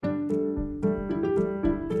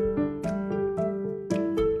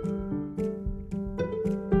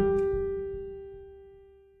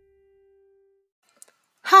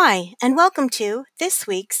Hi, and welcome to this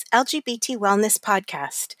week's LGBT Wellness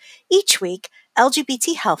Podcast. Each week,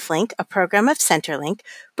 LGBT HealthLink, a program of Centerlink,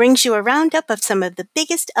 brings you a roundup of some of the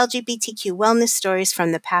biggest LGBTQ wellness stories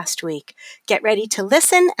from the past week. Get ready to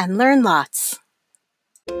listen and learn lots.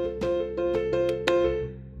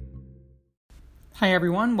 Hi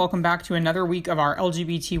everyone, welcome back to another week of our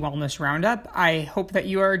LGBT Wellness Roundup. I hope that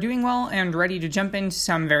you are doing well and ready to jump into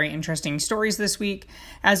some very interesting stories this week.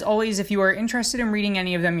 As always, if you are interested in reading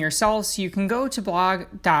any of them yourselves, you can go to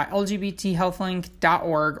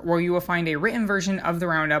blog.lgbthealthlink.org where you will find a written version of the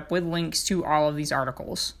roundup with links to all of these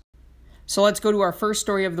articles. So let's go to our first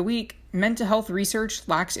story of the week. Mental health research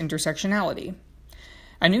lacks intersectionality.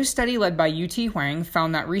 A new study led by UT Huang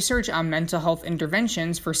found that research on mental health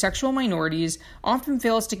interventions for sexual minorities often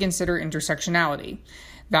fails to consider intersectionality.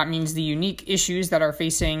 That means the unique issues that are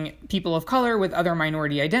facing people of color with other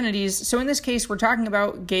minority identities. So in this case, we're talking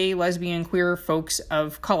about gay, lesbian, queer folks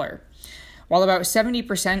of color. While about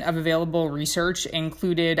 70% of available research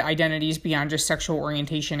included identities beyond just sexual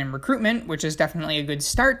orientation and recruitment, which is definitely a good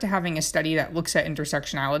start to having a study that looks at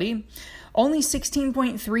intersectionality, only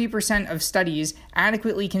 16.3% of studies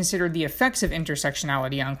adequately considered the effects of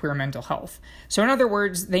intersectionality on queer mental health. So in other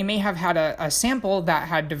words, they may have had a sample that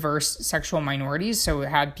had diverse sexual minorities, so it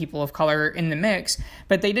had people of color in the mix,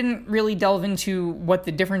 but they didn't really delve into what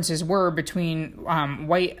the differences were between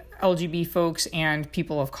white LGBT folks and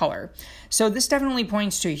people of color. So this definitely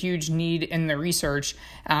points to a huge need in the research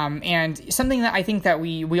and something that I think that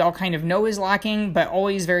we all kind of know is lacking, but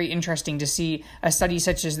always very interesting to see a study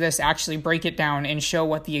such as this actually break it down and show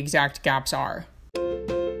what the exact gaps are.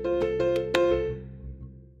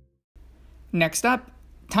 Next up,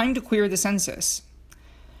 time to queer the census.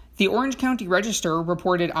 The Orange County Register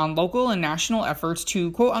reported on local and national efforts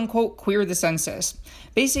to quote-unquote queer the census,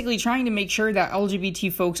 basically trying to make sure that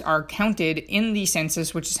LGBT folks are counted in the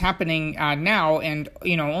census, which is happening now and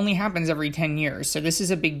only happens every 10 years. So this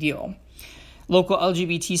is a big deal. Local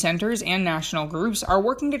LGBT centers and national groups are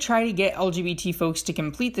working to try to get LGBT folks to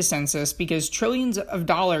complete the census because trillions of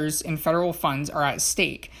dollars in federal funds are at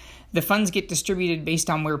stake. The funds get distributed based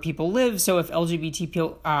on where people live, so if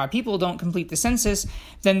LGBT people don't complete the census,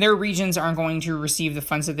 then their regions aren't going to receive the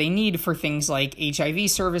funds that they need for things like HIV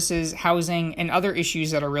services, housing, and other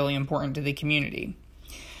issues that are really important to the community.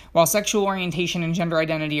 While sexual orientation and gender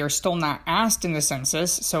identity are still not asked in the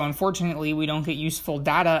census, so unfortunately we don't get useful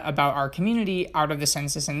data about our community out of the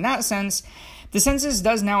census in that sense, the census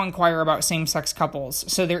does now inquire about same-sex couples,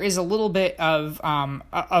 so there is a little bit of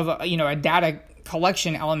a data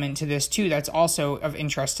collection element to this too that's also of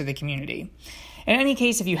interest to the community. In any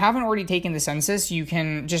case, if you haven't already taken the census, you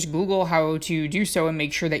can just Google how to do so and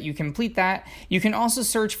make sure that you complete that. You can also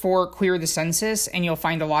search for Queer the Census, and you'll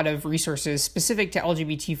find a lot of resources specific to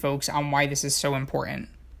LGBT folks on why this is so important.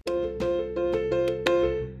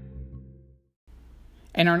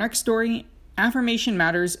 In our next story, affirmation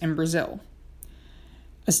matters in Brazil.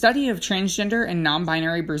 A study of transgender and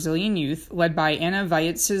non-binary Brazilian youth, led by Ana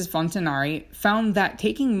Vaitzes Fontanari, found that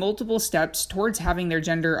taking multiple steps towards having their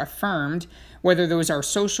gender affirmed, whether those are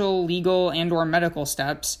social, legal, and/or medical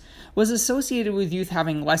steps, was associated with youth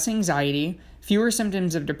having less anxiety, fewer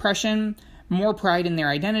symptoms of depression, more pride in their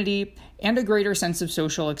identity, and a greater sense of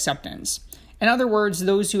social acceptance. In other words,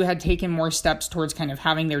 those who had taken more steps towards kind of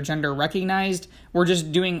having their gender recognized were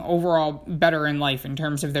just doing overall better in life in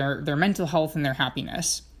terms of their mental health and their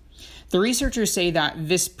happiness. The researchers say that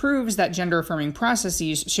this proves that gender-affirming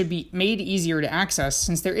processes should be made easier to access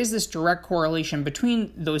since there is this direct correlation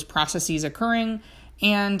between those processes occurring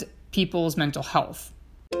and people's mental health.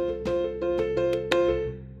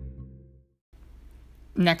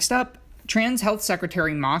 Next up, trans health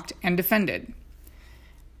secretary mocked and defended.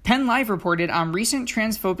 Penn Live reported on recent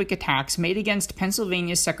transphobic attacks made against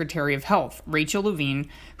Pennsylvania's Secretary of Health, Rachel Levine,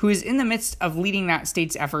 who is in the midst of leading that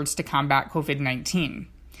state's efforts to combat COVID-19.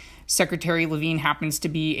 Secretary Levine happens to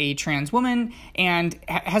be a trans woman and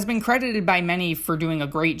has been credited by many for doing a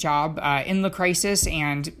great job in the crisis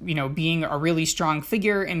and, being a really strong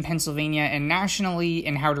figure in Pennsylvania and nationally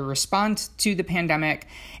in how to respond to the pandemic.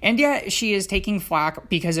 And yet she is taking flack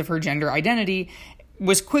because of her gender identity,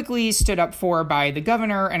 was quickly stood up for by the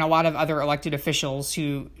governor and a lot of other elected officials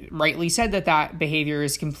who rightly said that behavior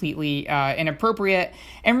is completely inappropriate,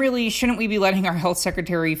 and really shouldn't we be letting our health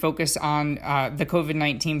secretary focus on the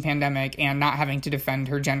COVID-19 pandemic and not having to defend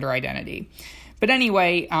her gender identity. But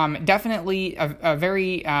anyway, definitely a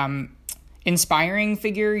very inspiring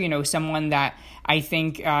figure, someone that I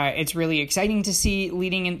think it's really exciting to see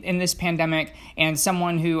leading in this pandemic, and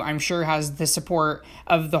someone who I'm sure has the support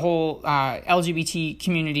of the whole LGBT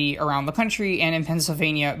community around the country and in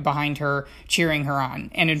Pennsylvania behind her, cheering her on.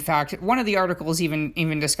 And in fact, one of the articles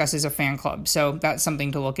even discusses a fan club, so that's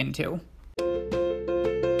something to look into.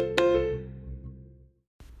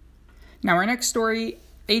 Now, our next story,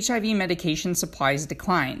 HIV medication supplies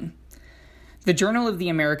decline. The Journal of the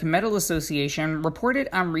American Medical Association reported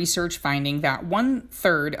on research finding that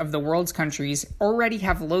 1/3 of the world's countries already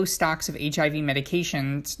have low stocks of HIV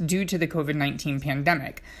medications due to the COVID-19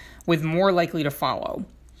 pandemic, with more likely to follow.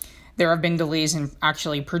 There have been delays in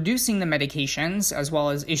actually producing the medications, as well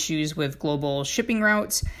as issues with global shipping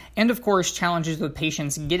routes, and of course, challenges with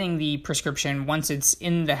patients getting the prescription once it's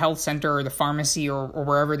in the health center or the pharmacy or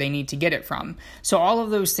wherever they need to get it from. So all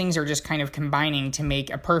of those things are just kind of combining to make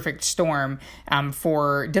a perfect storm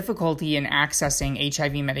for difficulty in accessing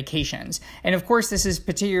HIV medications. And of course, this is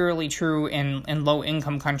particularly true in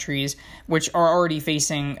low-income countries, which are already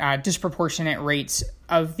facing disproportionate rates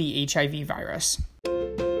of the HIV virus.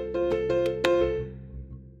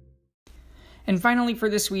 And finally, for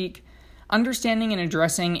this week, understanding and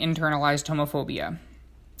addressing internalized homophobia.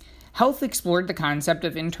 Health explored the concept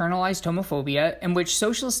of internalized homophobia, in which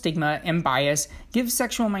social stigma and bias give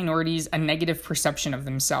sexual minorities a negative perception of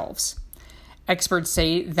themselves. Experts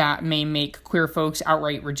say that may make queer folks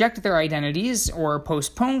outright reject their identities or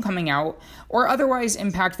postpone coming out or otherwise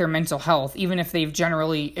impact their mental health. Even if they've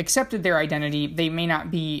generally accepted their identity, they may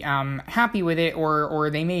not be happy with it,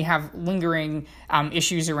 or they may have lingering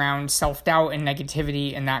issues around self-doubt and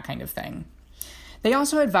negativity and that kind of thing. They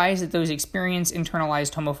also advise that those experience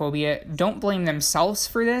internalized homophobia don't blame themselves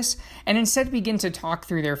for this and instead begin to talk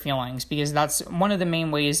through their feelings, because that's one of the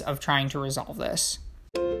main ways of trying to resolve this.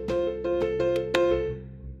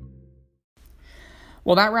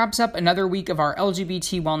 Well, that wraps up another week of our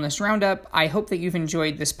LGBT Wellness Roundup. I hope that you've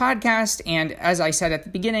enjoyed this podcast, and as I said at the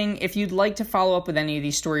beginning, if you'd like to follow up with any of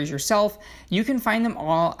these stories yourself, you can find them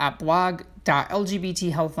all at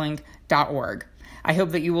blog.lgbthealthlink.org. I hope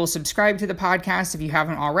that you will subscribe to the podcast if you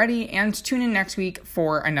haven't already, and tune in next week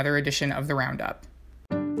for another edition of the Roundup.